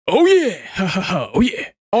yeah. Oh, yeah.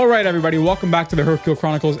 All right, everybody. Welcome back to the Hercule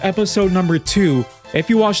Chronicles, episode number 2. If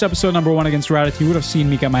you watched episode number 1 against Raditz, you would have seen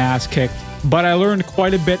me get my ass kicked. But I learned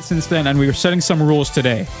quite a bit since then, and we were setting some rules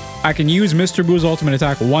today. I can use Mr. Boo's ultimate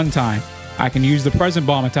attack 1 time. I can use the present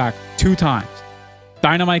bomb attack 2 times.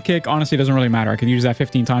 Dynamite kick, honestly, doesn't really matter. I can use that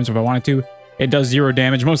 15 times if I wanted to. It does 0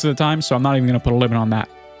 damage most of the time, so I'm not even going to put a limit on that.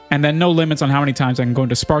 And then no limits on how many times I can go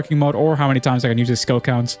into sparking mode or how many times I can use his skill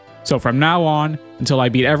counts. So from now on, until I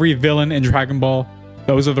beat every villain in Dragon Ball,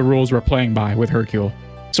 those are the rules we're playing by with Hercule.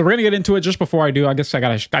 So we're going to get into it. Just before I do, I guess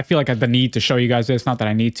I feel like I have the need to show you guys this. Not that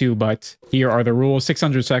I need to, but here are the rules.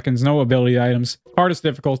 600 seconds, no ability items, hardest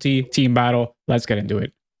difficulty, team battle. Let's get into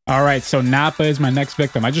it. All right, so Nappa is my next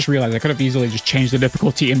victim. I just realized I could have easily just changed the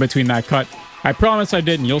difficulty in between that cut. I promise I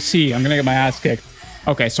didn't. You'll see. I'm going to get my ass kicked.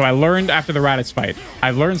 Okay, so I learned after the Raditz fight.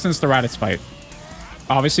 I've learned since the Raditz fight.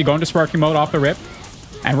 Obviously, go into sparking mode off the rip.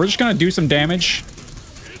 And we're just going to do some damage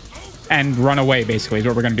and run away, basically, is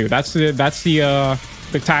what we're going to do. That's the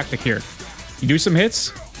tactic here. You do some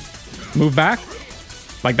hits, move back,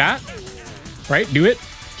 like that, right? Do it,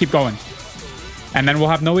 keep going. And then we'll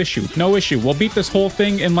have no issue. No issue. We'll beat this whole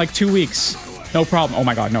thing in like 2 weeks. No problem. Oh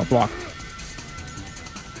my god, no, block.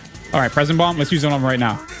 All right, present bomb. Let's use it on him right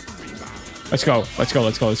now. Let's go. Let's go.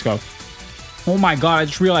 Let's go. Let's go. Oh my god, I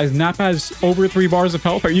just realized Nappa has over 3 bars of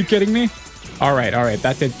health. Are you kidding me? All right, all right.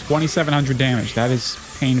 That did 2,700 damage. That is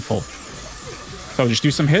painful. So just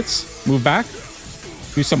do some hits, move back,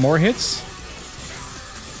 do some more hits.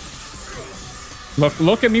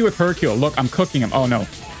 Look at me with Hercule. Look, I'm cooking him. Oh no.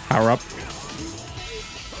 Power up.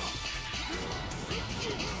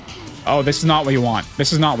 Oh, this is not what you want.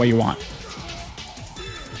 This is not what you want.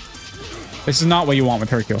 This is not what you want with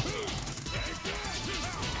Hercule.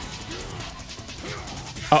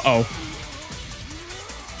 Uh-oh.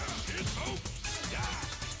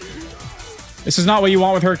 This is not what you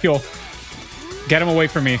want with Hercule. Get him away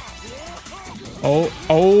from me.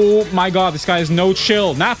 Oh my god, this guy has no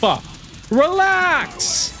chill. Nappa,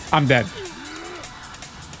 relax. I'm dead.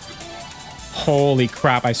 Holy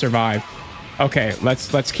crap, I survived. Okay,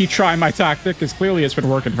 let's keep trying my tactic, because clearly it's been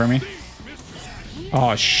working for me.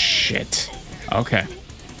 Oh, shit. Okay.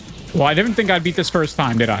 Well, I didn't think I'd beat this first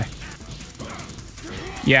time, did I?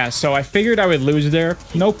 Yeah, so I figured I would lose there.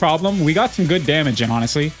 No problem. We got some good damage in,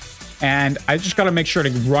 honestly. And I just got to make sure to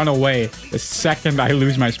run away the second I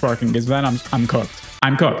lose my sparking, because then I'm cooked.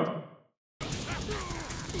 I'm cooked.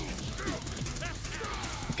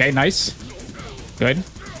 Okay, nice. Good.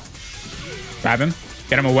 Grab him.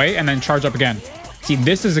 Get him away, and then charge up again. See,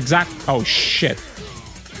 this is exact... Oh, shit.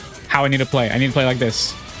 How I need to play. I need to play like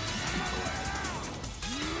this.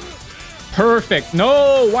 Perfect.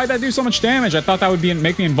 No! Why'd that do so much damage? I thought that would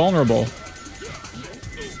make me invulnerable.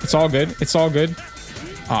 It's all good. It's all good.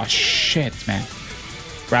 Oh, shit, man.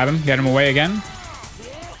 Grab him. Get him away again.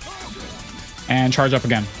 And charge up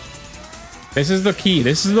again. This is the key.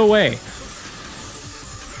 This is the way.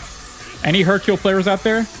 Any Hercule players out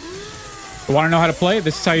there who want to know how to play?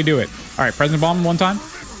 This is how you do it. All right, present bomb 1 time.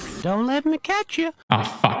 Don't let me catch you. Oh,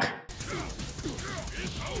 fuck.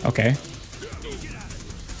 Okay.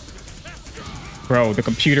 Bro, the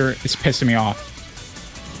computer is pissing me off.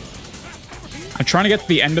 I'm trying to get to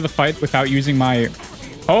the end of the fight without using my...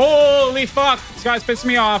 Holy fuck! This guy's pissing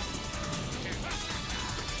me off.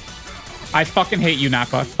 I fucking hate you,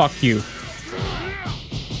 Nappa. Fuck you.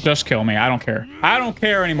 Just kill me. I don't care. I don't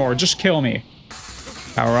care anymore. Just kill me.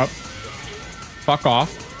 Power up. Fuck off.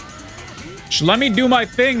 Just let me do my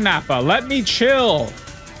thing, Nappa. Let me chill.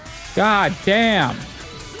 God damn.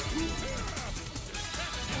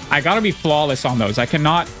 I gotta be flawless on those. I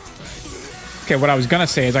cannot... Okay, what I was gonna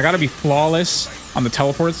say is I gotta be flawless on the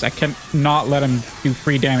teleports. I cannot let him do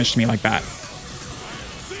free damage to me like that.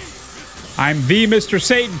 I'm the Mr.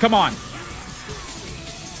 Satan. Come on.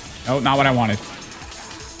 No, not what I wanted.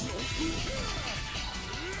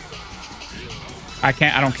 I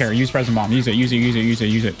can't. I don't care. Use present bomb. Use it. Use it. Use it. Use it.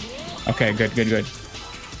 Use it. Okay, good. Good. Good.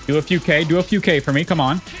 Do a few K. Do a few K for me. Come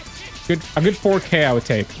on. A good 4K I would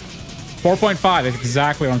take. 4.5 is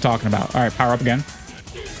exactly what I'm talking about. All right, power up again.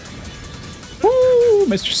 Woo!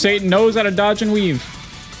 Mr. Satan knows how to dodge and weave.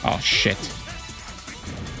 Oh, shit.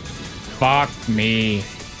 Fuck me.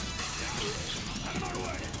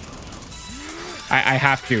 I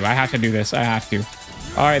have to. I have to do this. I have to.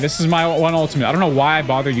 All right, this is my 1 ultimate. I don't know why I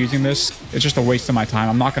bothered using this. It's just a waste of my time.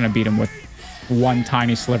 I'm not going to beat him with 1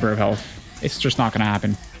 tiny sliver of health. It's just not going to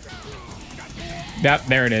happen. Yep,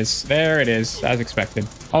 there it is. There it is, as expected.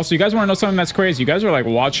 Also, you guys want to know something that's crazy? You guys are like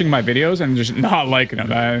watching my videos and just not liking them.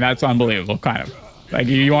 That's unbelievable, kind of. Like,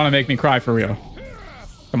 you want to make me cry for real.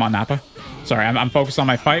 Come on, Nappa. Sorry, I'm focused on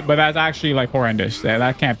my fight, but that's actually like horrendous.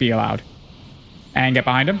 That can't be allowed. And get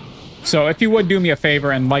behind him. So if you would do me a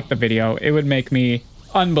favor and like the video, it would make me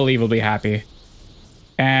unbelievably happy.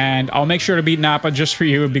 And I'll make sure to beat Nappa just for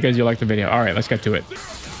you because you like the video. All right, let's get to it.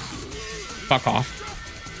 Fuck off.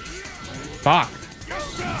 Fuck.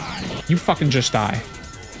 You fucking just die.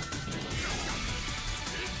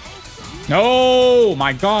 No,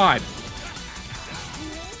 my God.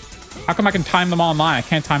 How come I can time them online? I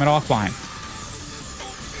can't time it offline.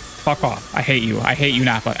 Fuck off. I hate you. I hate you,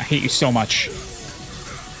 Nappa. I hate you so much.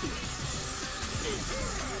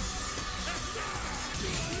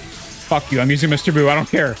 Fuck you. I'm using Mr. Boo. I don't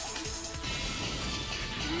care.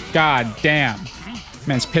 God damn.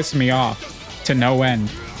 Man's pissing me off to no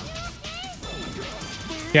end.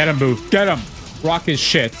 Get him, Boo. Get him. Rock his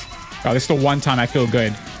shit. Oh, this is the one time I feel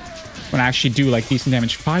good when I actually do like decent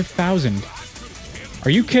damage. 5,000.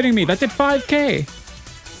 Are you kidding me? That did 5K.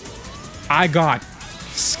 I got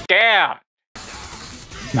scared.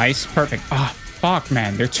 Nice. Perfect. Ah, fuck,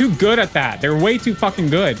 man. They're too good at that. They're way too fucking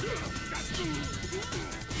good.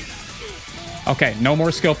 Okay, no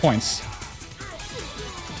more skill points.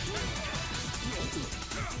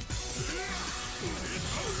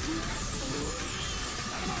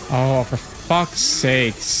 Oh, for fuck's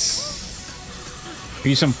sakes.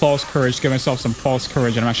 Use some false courage. Give myself some false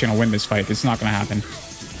courage and I'm actually going to win this fight. It's not going to happen.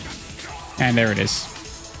 And there it is.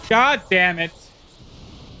 God damn it.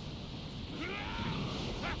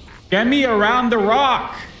 Get me around the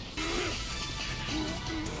rock.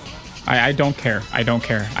 I don't care. I don't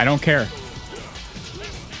care. I don't care.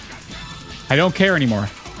 I don't care anymore.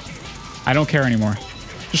 I don't care anymore.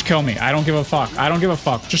 Just kill me. I don't give a fuck. I don't give a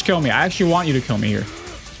fuck. Just kill me. I actually want you to kill me here.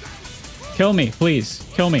 Kill me, please.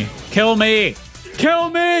 Kill me. Kill me. Kill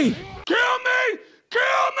me. Kill me.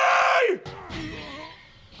 Kill me.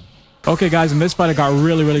 Okay, guys, in this fight, I got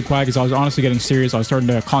really quiet because I was honestly getting serious. I was starting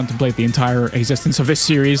to contemplate the entire existence of this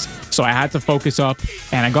series. So I had to focus up,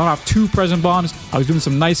 and I got off 2 present bombs. I was doing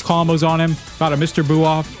some nice combos on him, got a Mr. Boo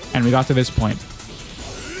off, and we got to this point.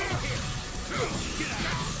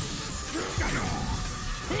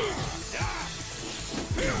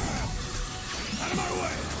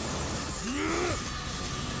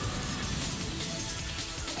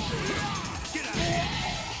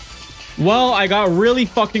 Well, I got really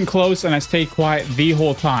fucking close and I stayed quiet the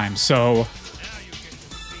whole time, so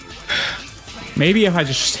maybe if I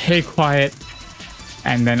just stay quiet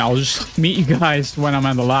and then I'll just meet you guys when I'm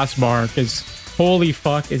on the last bar, because holy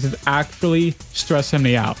fuck, is it actually stressing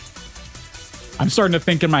me out. I'm starting to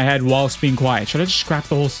think in my head whilst being quiet. Should I just scrap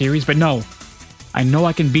the whole series? But no, I know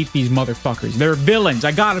I can beat these motherfuckers. They're villains.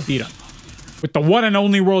 I gotta beat them. With the one and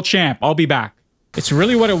only world champ, I'll be back. It's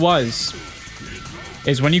really what it was.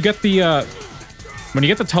 Is when you get the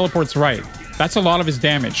teleports right, that's a lot of his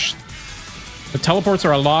damage. The teleports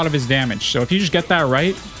are a lot of his damage. So if you just get that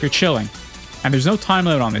right, you're chilling. And there's no time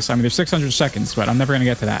limit on this. I mean, there's 600 seconds, but I'm never going to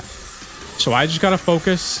get to that. So I just got to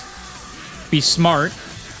focus, be smart.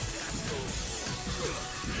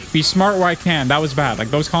 Be smart where I can. That was bad. Like,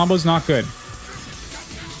 those combos, not good.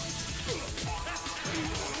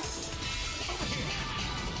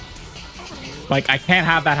 Like, I can't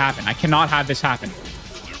have that happen. I cannot have this happen.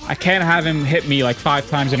 I can't have him hit me like 5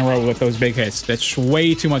 times in a row with those big hits. That's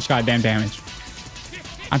way too much goddamn damage.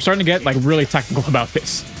 I'm starting to get like really technical about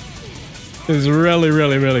this. This is really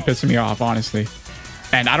pissing me off, honestly.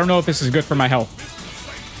 And I don't know if this is good for my health.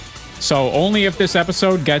 So only if this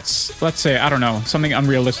episode gets, let's say, I don't know, something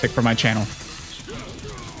unrealistic for my channel.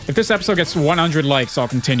 If this episode gets 100 likes, I'll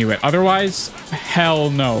continue it. Otherwise, hell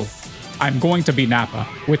no. I'm going to beat Nappa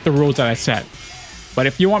with the rules that I set. But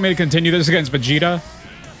if you want me to continue this against Vegeta,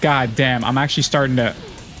 god damn, I'm actually starting to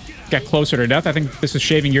get closer to death. I think this is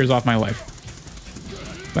shaving years off my life.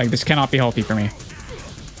 Like, this cannot be healthy for me.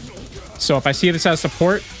 So if I see this as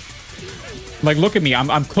support, like, look at me.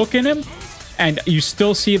 I'm cooking him, and you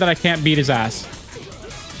still see that I can't beat his ass.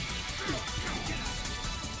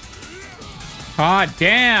 God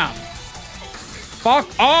damn. Fuck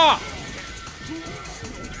off.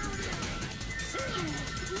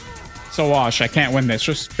 So Wash, I can't win this.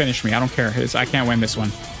 Just finish me. I don't care. I can't win this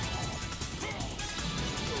one.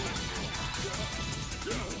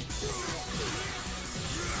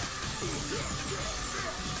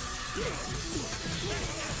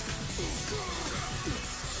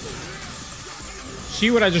 See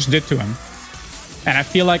what I just did to him. And I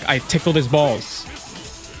feel like I tickled his balls.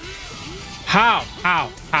 How? How?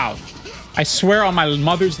 How? I swear on my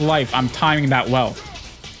mother's life, I'm timing that well.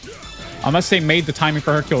 Unless they made the timing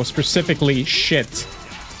for Hercule specifically shit.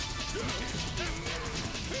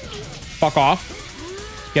 Fuck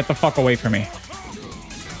off. Get the fuck away from me.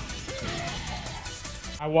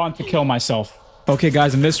 I want to kill myself. Okay,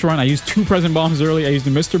 guys, in this run, I used 2 present bombs early. I used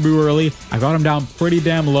the Mr. Boo early. I got him down pretty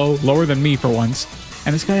damn low, lower than me for once.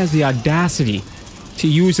 And this guy has the audacity to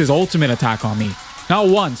use his ultimate attack on me. Not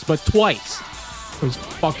once, but twice. I was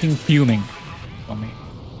fucking fuming. Kill me.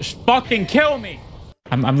 Just fucking kill me!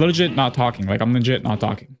 I'm legit not talking. Like, I'm legit not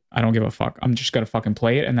talking. I don't give a fuck. I'm just gonna fucking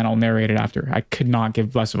play it, and then I'll narrate it after. I could not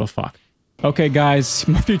give less of a fuck. Okay, guys,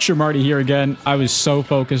 my future Marty here again. I was so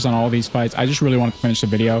focused on all these fights. I just really wanted to finish the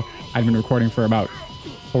video. I've been recording for about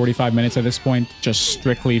 45 minutes at this point, just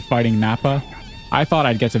strictly fighting Nappa. I thought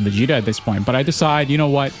I'd get to Vegeta at this point, but I decide, you know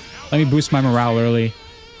what? Let me boost my morale early,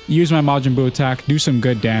 use my Majin Buu attack, do some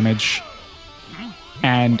good damage.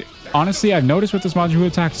 And honestly, I've noticed with this Majin Buu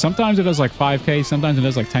attack, sometimes it does like 5k, sometimes it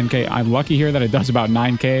does like 10k. I'm lucky here that it does about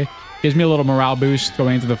 9k. Gives me a little morale boost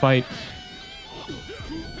going into the fight.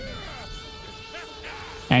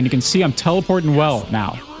 And you can see I'm teleporting well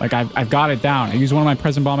now. Like, I've got it down. I use one of my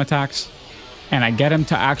present bomb attacks, and I get him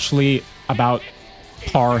to actually about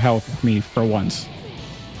par health with me for once.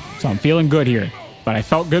 So I'm feeling good here. But I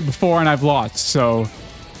felt good before, and I've lost. So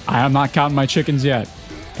I am not counting my chickens yet.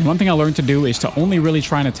 And one thing I learned to do is to only really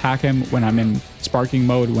try and attack him when I'm in sparking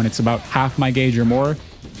mode, when it's about half my gauge or more.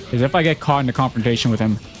 Because if I get caught in a confrontation with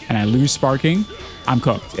him and I lose sparking, I'm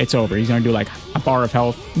cooked. It's over. He's going to do like a bar of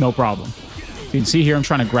health, no problem. You can see here I'm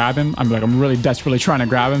trying to grab him. I'm really desperately trying to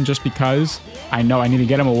grab him just because I know I need to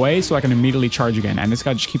get him away so I can immediately charge again. And this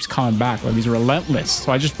guy just keeps coming back. Like, he's relentless.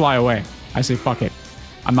 So I just fly away. I say, fuck it.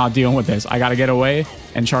 I'm not dealing with this. I got to get away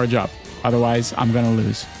and charge up. Otherwise, I'm going to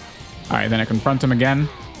lose. All right, then I confront him again.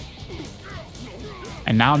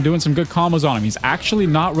 And now I'm doing some good combos on him. He's actually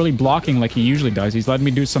not really blocking like he usually does. He's letting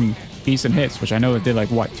me do some decent hits, which I know that did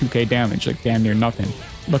like, what, 2k damage? Like, damn near nothing.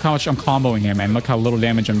 Look how much I'm comboing him, and look how little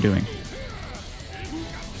damage I'm doing.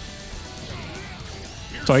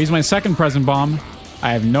 So I use my second present bomb.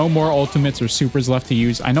 I have no more ultimates or supers left to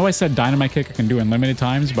use. I know I said dynamite kick I can do in limited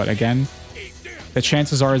times, but again, the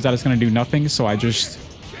chances are is that it's going to do nothing. So I just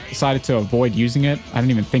decided to avoid using it. I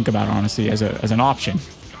didn't even think about it, honestly, as an option.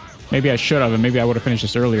 Maybe I should have, and maybe I would have finished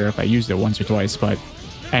this earlier if I used it once or twice. But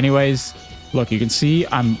anyways, look, you can see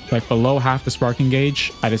I'm like below half the sparking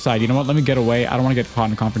gauge. I decide, you know what, let me get away. I don't want to get caught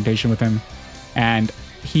in a confrontation with him. And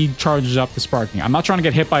he charges up the sparking. I'm not trying to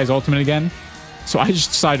get hit by his ultimate again. So I just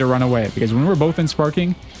decided to run away, because when we're both in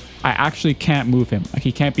sparking, I actually can't move him. Like,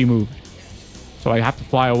 he can't be moved. So I have to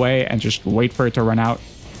fly away and just wait for it to run out.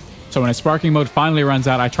 So when his sparking mode finally runs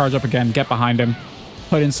out, I charge up again, get behind him,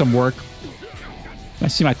 put in some work. I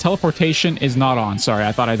see my teleportation is not on. Sorry,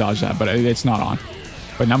 I thought I dodged that, but it's not on.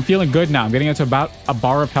 But I'm feeling good now. I'm getting up to about a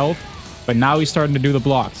bar of health, but now he's starting to do the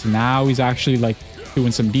blocks. Now he's actually like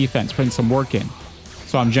doing some defense, putting some work in.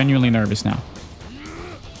 So I'm genuinely nervous now.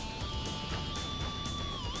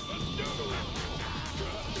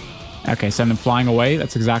 Okay, send them flying away.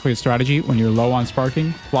 That's exactly the strategy. When you're low on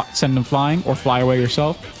sparking, send them flying or fly away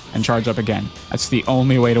yourself and charge up again. That's the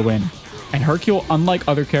only way to win. And Hercule, unlike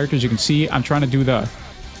other characters, you can see I'm trying to do the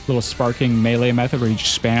little sparking melee method where you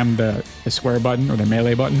just spam the square button or the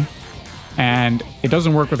melee button. And it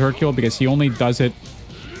doesn't work with Hercule because he only does it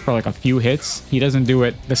for like a few hits. He doesn't do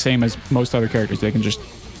it the same as most other characters. They can just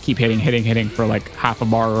keep hitting for like half a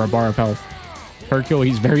bar or a bar of health. Hercule,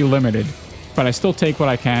 he's very limited. But I still take what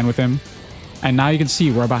I can with him. And now you can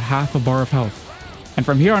see we're about half a bar of health. And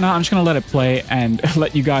from here on out, I'm just going to let it play and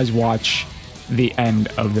let you guys watch the end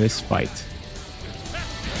of this fight.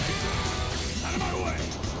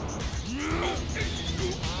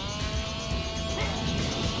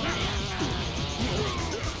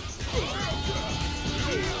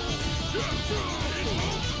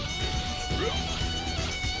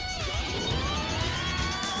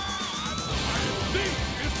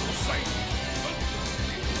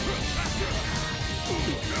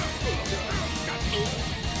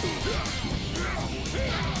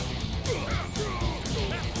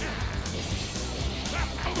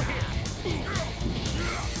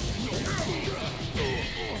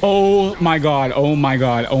 Oh my god, oh my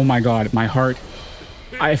god, oh my god. My heart.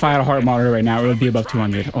 If I had a heart monitor right now, it would be above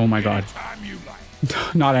 200. Oh my god.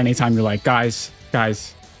 Not anytime you like. Guys,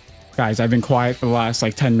 I've been quiet for the last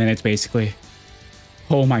like 10 minutes basically.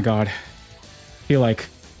 Oh my god. I feel like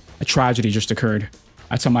a tragedy just occurred.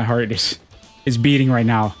 That's how my heart is beating right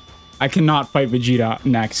now. I cannot fight Vegeta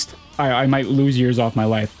next. I might lose years off my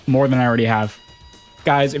life. More than I already have.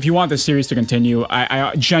 Guys, if you want this series to continue,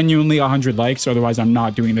 I genuinely 100 likes, otherwise I'm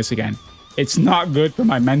not doing this again. It's not good for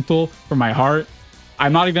my mental, for my heart.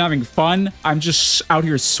 I'm not even having fun. I'm just out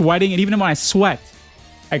here sweating, and even when I sweat,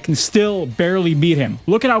 I can still barely beat him.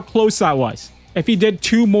 Look at how close that was. If he did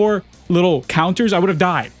 2 more little counters, I would have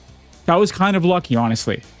died. That was kind of lucky,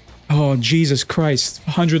 honestly. Oh, Jesus Christ.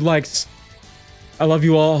 100 likes. I love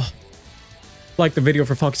you all. Like the video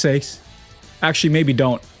for fuck's sakes. Actually, maybe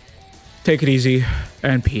don't. Take it easy,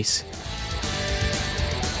 and peace.